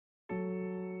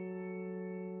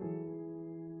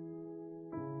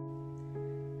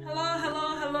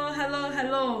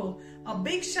Hello, a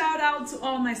big shout out to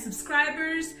all my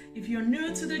subscribers. If you're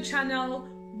new to the channel,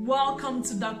 welcome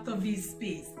to Dr. V's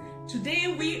Space.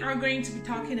 Today we are going to be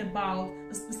talking about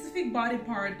a specific body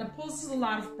part that poses a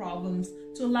lot of problems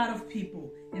to a lot of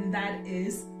people, and that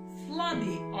is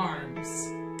flabby arms.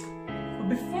 But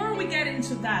before we get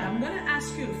into that, I'm going to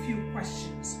ask you a few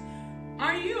questions.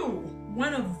 Are you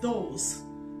one of those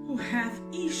who have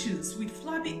issues with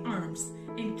flabby arms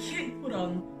and can't put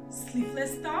on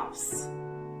sleeveless tops?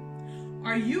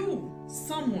 Are you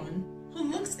someone who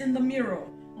looks in the mirror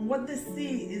and what they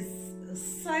see is a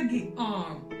saggy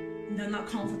arm and they're not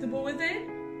comfortable with it?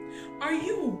 Are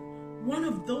you one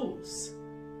of those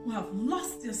who have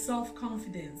lost their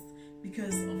self-confidence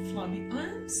because of flabby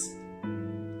arms?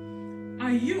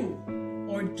 Are you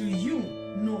or do you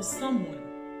know someone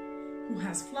who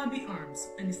has flabby arms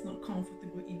and is not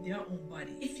comfortable in their own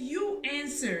body? If you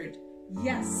answered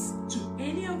yes to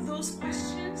any of those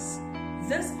questions,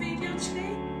 this video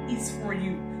today is for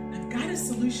you. I got a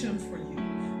solution for you.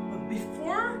 But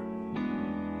before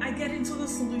I get into the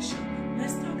solution,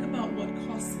 let's talk about what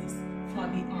causes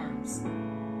flabby arms.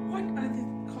 What are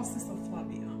the causes of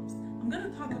flabby arms? I'm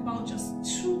going to talk about just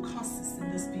two causes in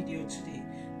this video today.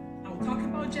 I'll talk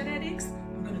about genetics,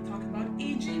 I'm going to talk about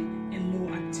aging and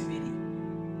low activity.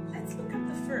 Let's look at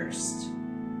the first,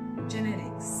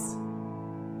 genetics.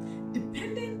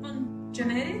 Depending on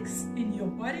genetics and your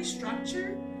body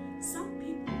structure, some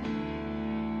people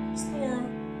store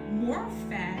more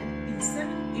fat in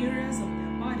certain areas of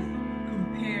their body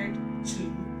compared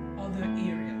to other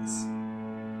areas.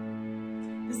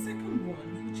 The second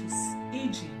one, which is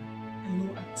aging and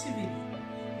low activity.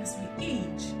 As we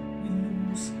age, we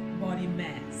lose body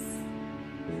mass.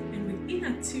 And with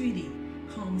inactivity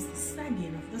comes the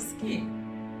sagging of the skin.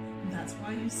 And that's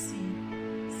why you see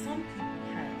some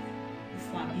people have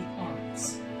flabby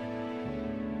arms.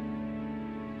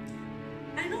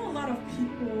 I know a lot of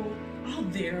people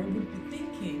out there would be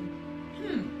thinking,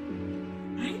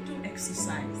 I do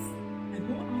exercise. I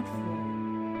go out for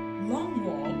long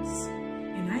walks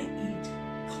and I eat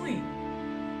clean.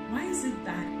 Why is it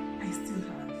that I still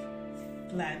have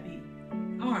flabby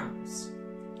arms?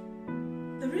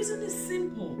 The reason is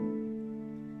simple.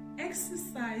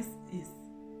 Exercise is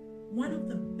one of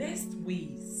the best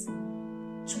ways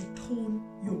to tone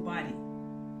your body.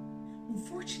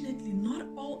 Unfortunately, not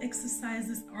all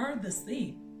exercises are the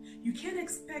same. You can't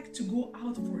expect to go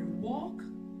out for a walk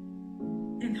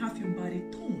and have your body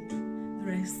toned.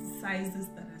 There are exercises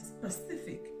that are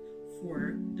specific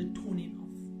for the toning of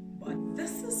body.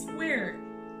 This is where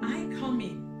I come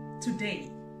in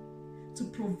today to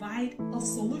provide a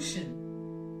solution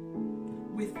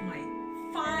with my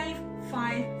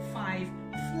 5-5-5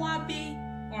 flabby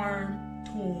arm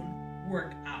tone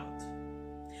workout.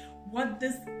 What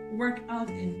this workout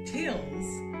entails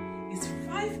is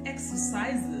 5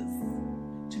 exercises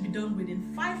to be done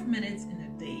within 5 minutes in a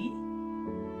day,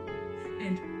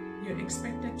 and you're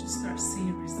expected to start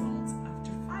seeing results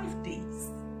after 5 days.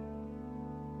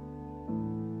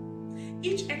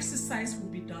 Each exercise will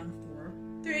be done for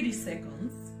 30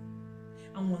 seconds,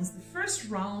 and once the first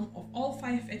round of all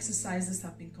 5 exercises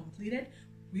have been completed,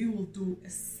 we will do a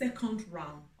second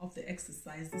round of the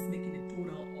exercises, making a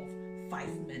total of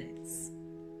 5 minutes.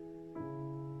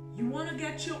 You want to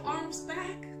get your arms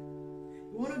back?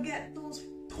 You want to get those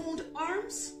toned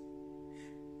arms?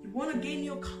 You want to gain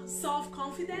your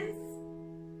self-confidence?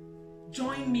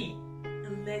 Join me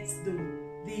and let's do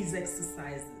these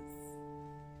exercises.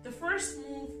 The first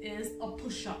move is a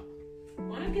push-up. You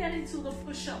want to get into the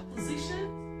push-up position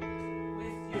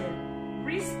with your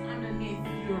wrist underneath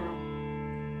your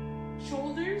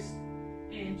shoulders,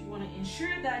 and you want to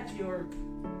ensure that your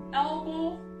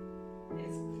elbow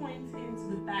is pointing to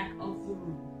the back of the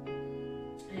room.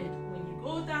 And when you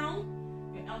go down,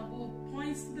 your elbow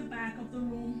points to the back of the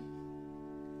room.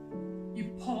 You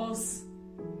pause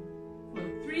for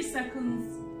 3 seconds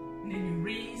and then you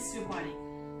raise your body.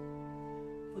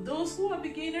 For those who are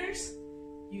beginners,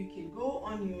 you can go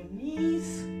on your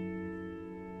knees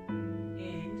and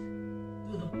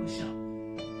do the push-up.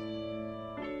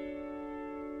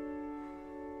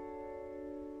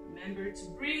 Remember to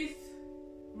breathe.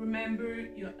 Remember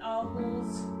your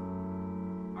elbows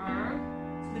are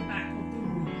to the back of the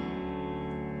room.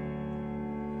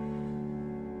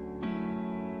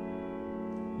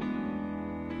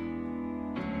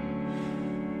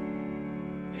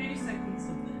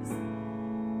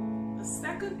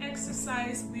 Second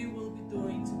exercise we will be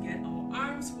doing to get our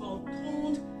arms well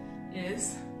toned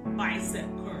is bicep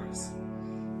curls.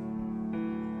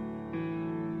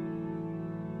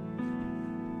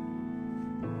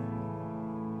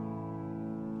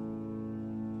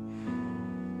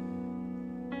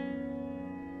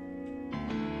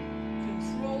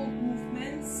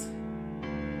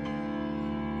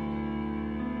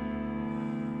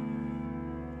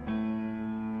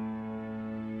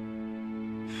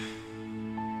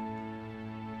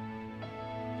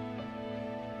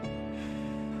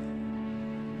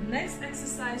 next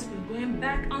exercise, we're going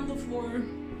back on the floor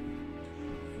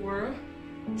for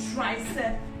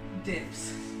tricep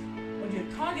dips. What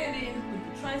you're targeting with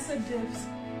the tricep dips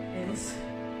is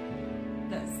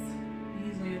this.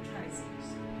 These are your triceps.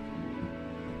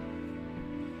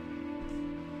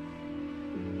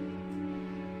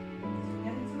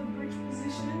 Get into the bridge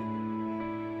position.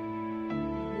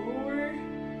 Lower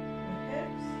the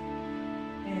hips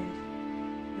and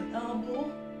the elbow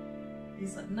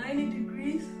is at 90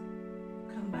 degrees.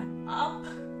 Come back up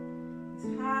as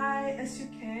high as you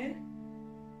can.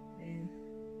 And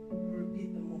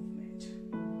repeat the movement.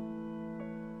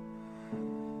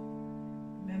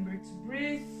 Remember to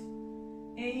breathe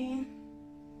in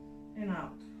and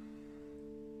out.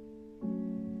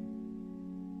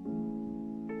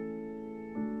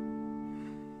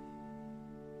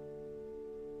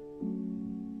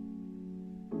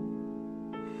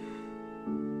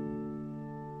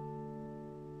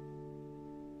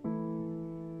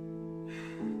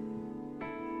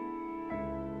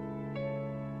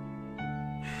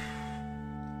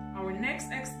 Our next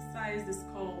exercise is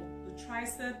called the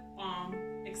tricep arm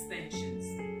extensions.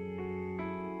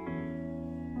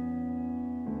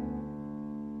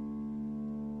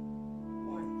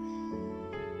 1,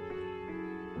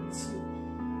 2,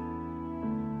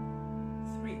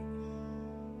 3,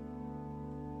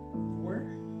 4,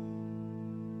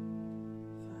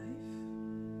 5,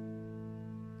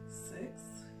 6,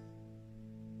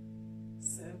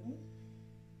 7,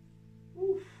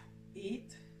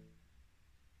 8,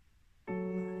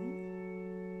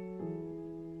 15.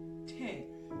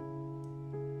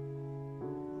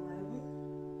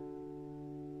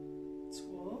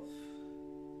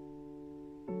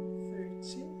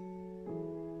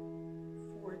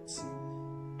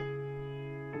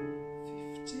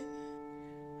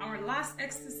 Our last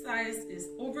exercise is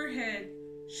overhead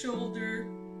shoulder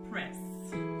press.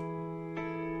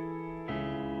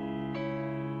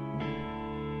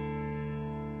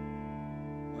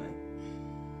 1,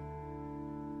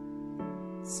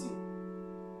 2,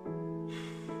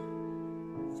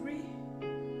 3,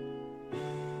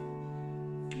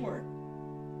 4,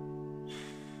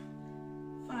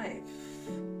 5,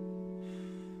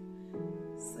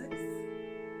 6,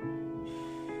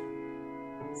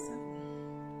 7,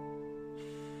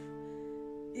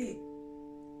 8,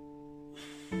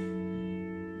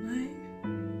 9,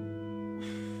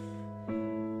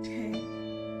 10.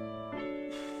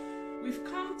 We've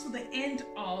come to the end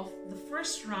of the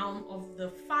first round of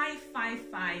the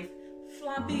 5-5-5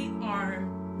 Flabby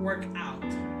arm workout.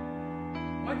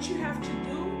 What you have to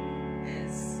do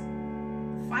is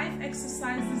 5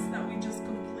 exercises that we just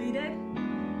completed. You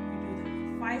do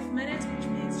them for 5 minutes, which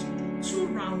means you do 2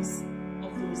 rounds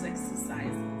of those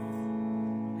exercises.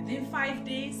 Within 5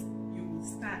 days, you will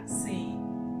start seeing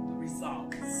the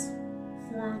results.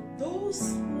 For those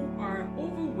who are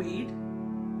overweight,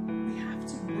 we have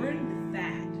to burn the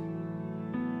fat,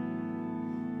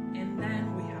 and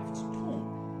then we have to tone.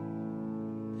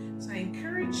 So I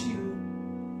encourage you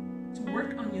to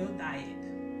work on your diet.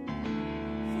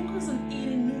 Focus on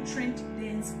eating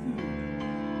nutrient-dense food.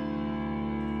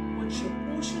 Watch your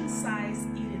portion size,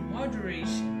 eat in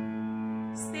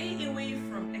moderation. Stay away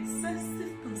from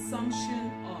excessive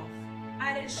consumption of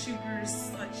added sugars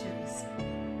such as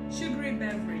sugary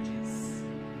beverages.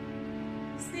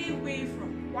 Stay away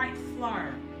from white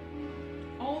flour,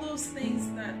 all those things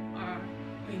that are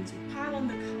going to pile on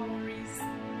the calories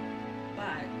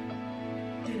but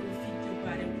they don't feed your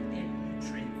body with any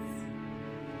nutrients.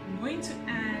 I'm going to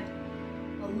add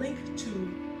a link to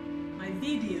my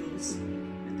videos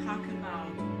that talk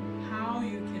about how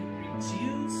you can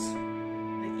reduce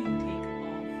the intake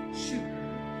of sugar.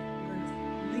 I'm going to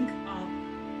link up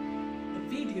a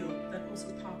video that also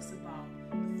talks about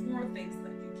the 4 things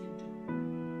that you can do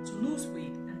to lose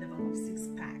weight and develop 6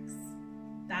 packs.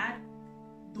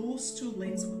 Those 2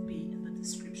 links will be in the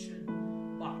description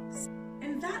box.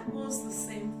 And that was the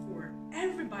same for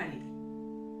everybody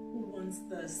who wants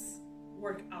this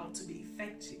workout to be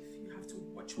effective. You have to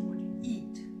watch what you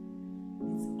eat.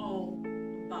 It's all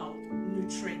about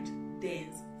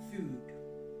nutrient-dense food.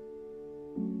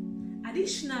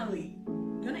 Additionally,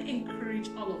 I'm going to encourage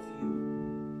all of you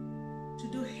to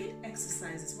do HIIT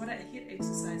exercises. What are HIIT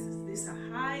exercises? These are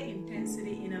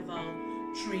high-intensity interval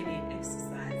training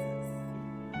exercises.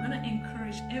 I'm going to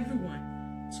encourage everyone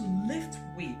to lift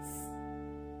weights.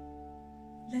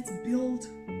 Let's build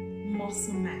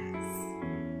muscle mass.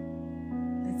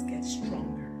 Let's get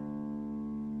stronger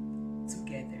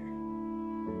together.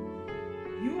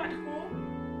 You at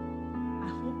home, I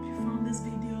hope you found this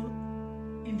video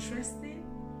interesting,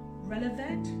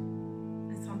 relevant,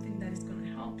 and something that is going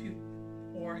to help you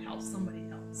or help somebody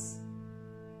else.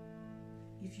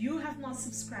 If you have not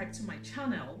subscribed to my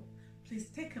channel, please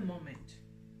take a moment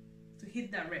to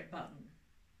hit that red button,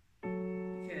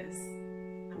 because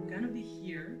I'm gonna be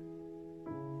here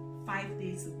 5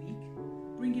 days a week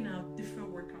bringing out different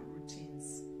workout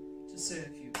routines to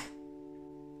serve you.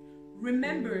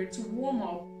 Remember to warm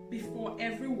up before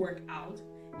every workout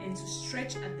and to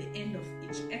stretch at the end of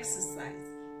each exercise.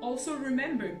 Also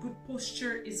remember, good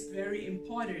posture is very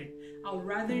important. I would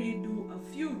rather you do a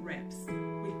few reps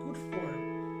with good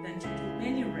form than to do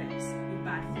many reps with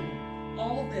bad form.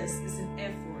 All this is an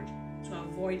effort to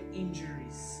avoid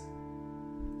injuries.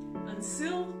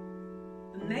 Until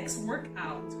the next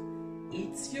workout,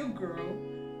 it's your girl,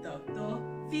 Dr.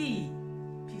 V.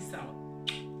 Peace out.